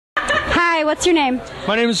Hi, what's your name?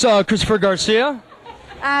 My name is Christopher Garcia.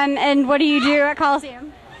 And what do you do at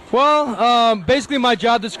Coliseum? Well, basically my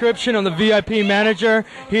job description, I'm the VIP manager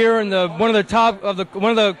here in one of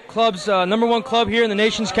the clubs, #1 club here in the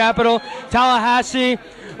nation's capital, Tallahassee.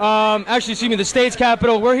 The state's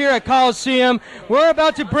capital. We're here at Coliseum. We're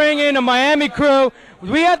about to bring in a Miami crew.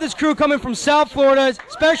 We have this crew coming from South Florida,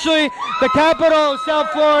 especially the capital of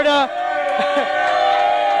South Florida.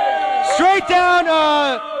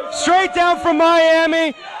 Straight down from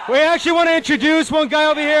Miami. We actually want to introduce one guy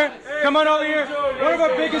over here. Come on over here. One of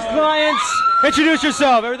our biggest clients. Introduce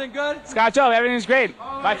yourself. Everything good? Scotch Oak, everything's great.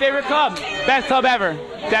 My favorite club. Best club ever.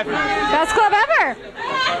 Definitely. Best club ever.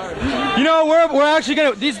 You know, we're actually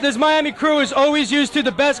gonna. This Miami crew is always used to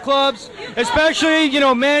the best clubs, especially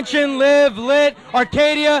Mansion, Live, Lit,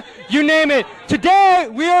 Arcadia, you name it. Today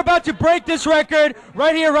we are about to break this record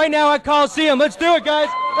right here, right now at Coliseum. Let's do it, guys.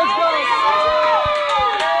 Let's go.